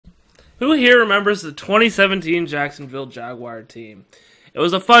Who here remembers the 2017 Jacksonville Jaguar team? It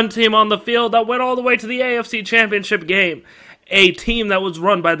was a fun team on the field that went all the way to the AFC Championship game. A team that was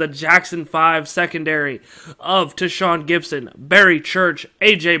run by the Jackson 5 secondary of Tashawn Gibson, Barry Church,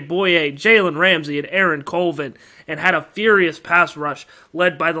 A.J. Boye, Jalen Ramsey, and Aaron Colvin, and had a furious pass rush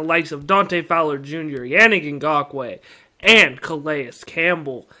led by the likes of Dante Fowler Jr., Yannick Ngakoue, and Calais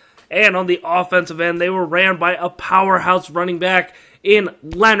Campbell. And on the offensive end, they were ran by a powerhouse running back in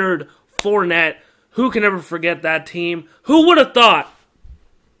Leonard Fournette. Who can ever forget that team? Who would have thought?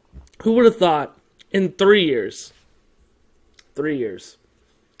 In 3 years? 3 years.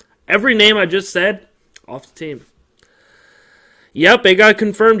 Every name I just said, off the team. Yep, it got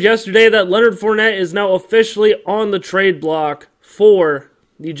confirmed yesterday that Leonard Fournette is now officially on the trade block for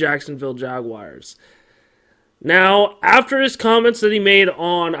the Jacksonville Jaguars. Now, after his comments that he made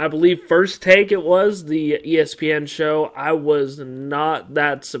on, I believe, First Take it was, the ESPN show, I was not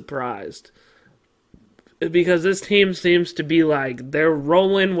that surprised. Because this team seems to be like, they're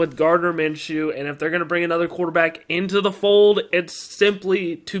rolling with Gardner Minshew, and if they're going to bring another quarterback into the fold, it's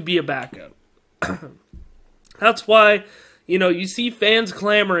simply to be a backup. That's why, you see fans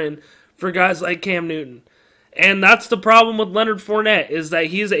clamoring for guys like Cam Newton. And that's the problem with Leonard Fournette, is that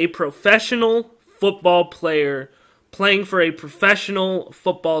he's a professional football player playing for a professional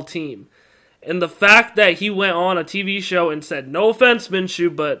football team. And the fact that he went on a TV show and said, no offense,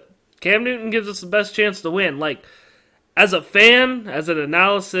 Minshew, but Cam Newton gives us the best chance to win. Like, as a fan, as an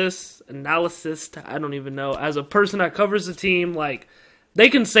analyst, I don't even know, as a person that covers the team, like, they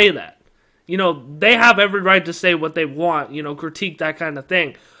can say that. They have every right to say what they want, critique that kind of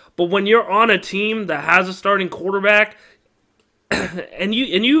thing. But when you're on a team that has a starting quarterback, and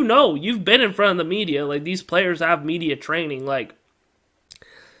you've been in front of the media, like, these players have media training, like,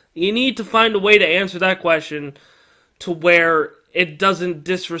 you need to find a way to answer that question to where it doesn't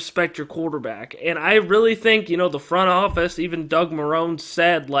disrespect your quarterback. And I really think, the front office, even Doug Marrone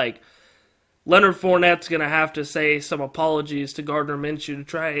said, like, Leonard Fournette's going to have to say some apologies to Gardner Minshew to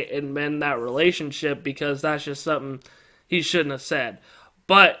try and mend that relationship, because that's just something he shouldn't have said.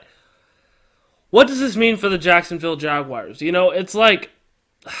 But what does this mean for the Jacksonville Jaguars? It's like,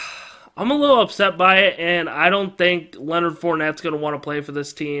 I'm a little upset by it, and I don't think Leonard Fournette's going to want to play for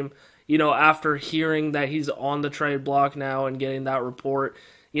this team. After hearing that he's on the trade block now and getting that report,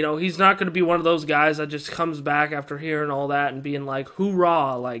 he's not going to be one of those guys that just comes back after hearing all that and being like,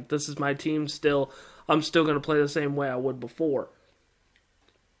 hoorah, like, this is my team still. I'm still going to play the same way I would before.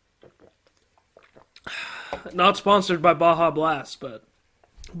 Not sponsored by Baja Blast, but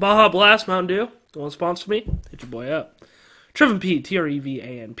Baja Blast, Mountain Dew, you want to sponsor me? Hit your boy up. TrevanP,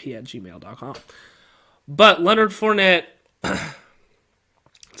 TREVANP @gmail.com. But Leonard Fournette,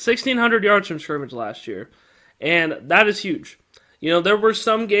 1,600 yards from scrimmage last year, and that is huge. There were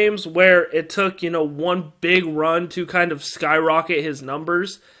some games where it took, one big run to kind of skyrocket his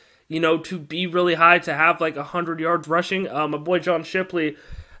numbers, to be really high, to have like 100 yards rushing. My boy John Shipley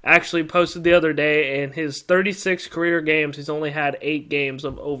actually posted the other day, in his 36 career games, he's only had 8 games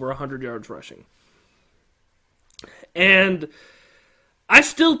of over 100 yards rushing. And I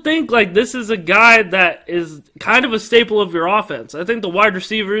still think, like, this is a guy that is kind of a staple of your offense. I think the wide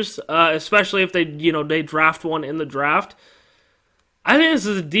receivers, especially if they draft one in the draft, I think this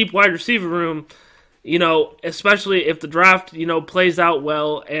is a deep wide receiver room, especially if the draft, plays out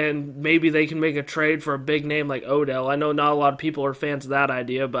well and maybe they can make a trade for a big name like Odell. I know not a lot of people are fans of that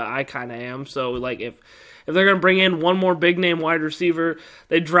idea, but I kind of am. So, like, if they're going to bring in one more big-name wide receiver,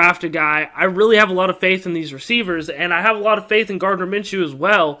 they draft a guy. I really have a lot of faith in these receivers, and I have a lot of faith in Gardner Minshew as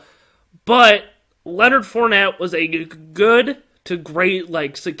well. But Leonard Fournette was a good to great,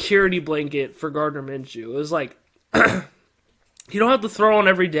 like, security blanket for Gardner Minshew. It was like, you don't have to throw on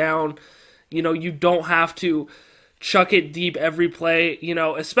every down. You don't have to chuck it deep every play,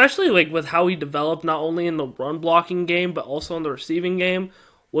 especially, like, with how he developed not only in the run-blocking game, but also in the receiving game,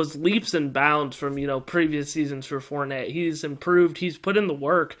 was leaps and bounds from, previous seasons for Fournette. He's improved, he's put in the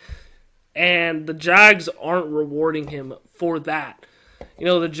work, and the Jags aren't rewarding him for that.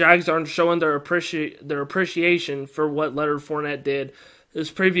 The Jags aren't showing their appreciation for what Leonard Fournette did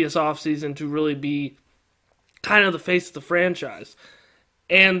this previous offseason to really be kind of the face of the franchise.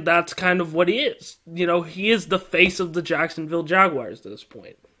 And that's kind of what he is. He is the face of the Jacksonville Jaguars at this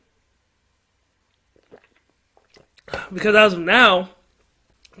point. Because as of now,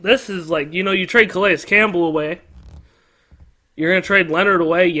 this is like, you trade Calais Campbell away. You're going to trade Leonard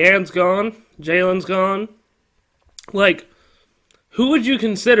away. Yan's gone. Jalen's gone. Like, who would you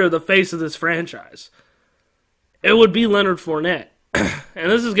consider the face of this franchise? It would be Leonard Fournette.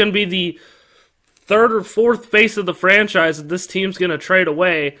 And this is going to be the third or fourth face of the franchise that this team's going to trade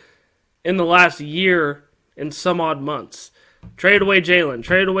away. in the last year and some odd months. Trade away Jalen,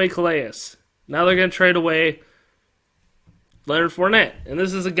 trade away Calais. Now they're going to trade away Leonard Fournette. And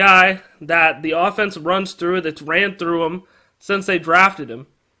this is a guy that the offense runs through, that's ran through him since they drafted him.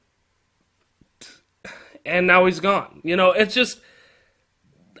 And now he's gone. You know, it's just,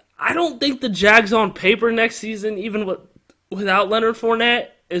 I don't think the Jags on paper next season, even without Leonard Fournette,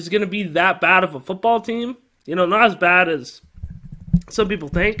 is going to be that bad of a football team. You know, not as bad as some people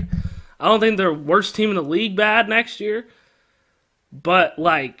think. I don't think they're worst team in the league bad next year. But,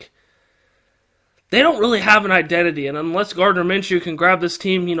 like, they don't really have an identity. And unless Gardner Minshew can grab this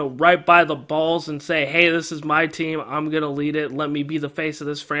team, you know, right by the balls and say, hey, this is my team, I'm going to lead it, let me be the face of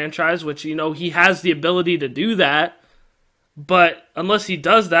this franchise, which, you know, he has the ability to do that. But unless he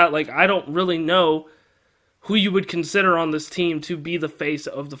does that, like, I don't really know who you would consider on this team to be the face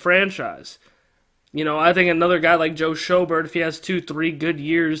of the franchise. You know, I think another guy like Joe Schobert, if he has 2-3 good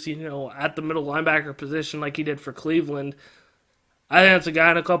years, you know, at the middle linebacker position like he did for Cleveland, I think that's a guy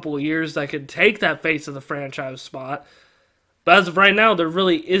in a couple of years that could take that face of the franchise spot. But as of right now, there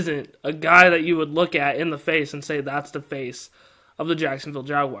really isn't a guy that you would look at in the face and say that's the face of the Jacksonville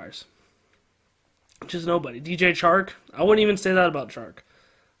Jaguars. Just nobody. DJ Chark, I wouldn't even say that about Chark.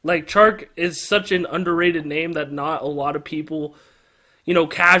 Like, Chark is such an underrated name that not a lot of people, you know,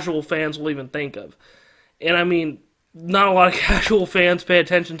 casual fans will even think of. And I mean, not a lot of casual fans pay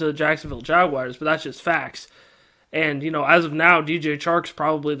attention to the Jacksonville Jaguars, but that's just facts. And, you know, as of now, DJ Chark's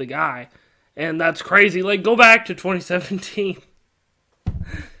probably the guy. And that's crazy. Like, go back to 2017.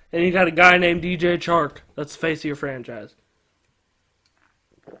 And you got a guy named DJ Chark. That's the face of your franchise.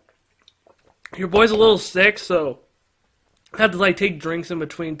 Your boy's a little sick, so I have to, like, take drinks in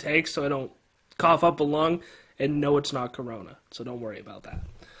between takes so I don't cough up a lung. And no, it's not Corona. So don't worry about that.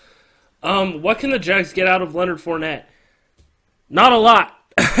 What can the Jags get out of Leonard Fournette? Not a lot.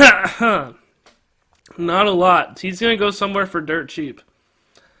 Not a lot. He's going to go somewhere for dirt cheap.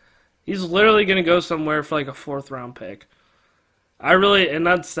 He's literally going to go somewhere for like a 4th round pick. And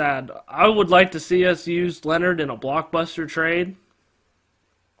that's sad. I would like to see us use Leonard in a blockbuster trade.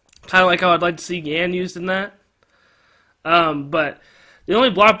 Kind of like how I'd like to see Gann used in that. But the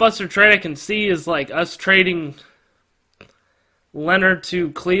only blockbuster trade I can see is like us trading Leonard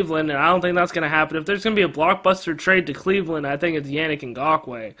to Cleveland, and I don't think that's going to happen. If there's going to be a blockbuster trade to Cleveland, I think it's Yannick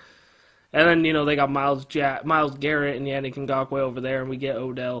Ngakoue. And then, you know, they got Myles Garrett and Yannick Ngakoue over there, and we get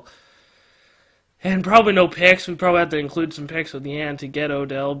Odell. And probably no picks. We probably have to include some picks with Yan to get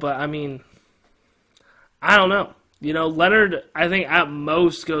Odell. But, I mean, I don't know. You know, Leonard, I think, at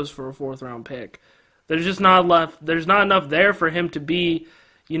most goes for a 4th round pick. There's just not left. There's not enough there for him to be,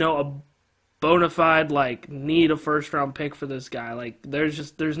 you know, a bona fide, like, need a 1st round pick for this guy. Like,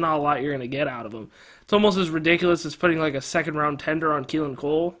 there's not a lot you're going to get out of him. It's almost as ridiculous as putting, like, a 2nd round tender on Keelan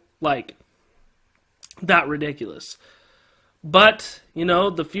Cole. Like, that ridiculous. But, you know,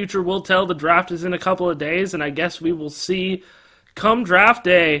 the future will tell. The draft is in a couple of days, and I guess we will see come draft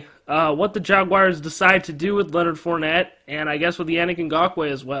day what the Jaguars decide to do with Leonard Fournette, and I guess with Yannick Ngakoue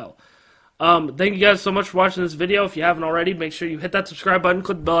as well. Thank you guys so much for watching this video. If you haven't already, make sure you hit that subscribe button,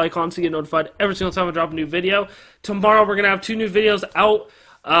 click the bell icon so you get notified every single time I drop a new video. Tomorrow we're going to have 2 new videos out.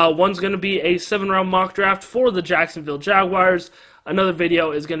 One's going to be a 7-round mock draft for the Jacksonville Jaguars. Another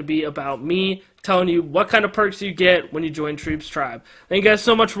video is going to be about me telling you what kind of perks you get when you join Treeb's tribe. Thank you guys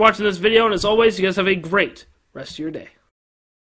so much for watching this video, and as always, you guys have a great rest of your day.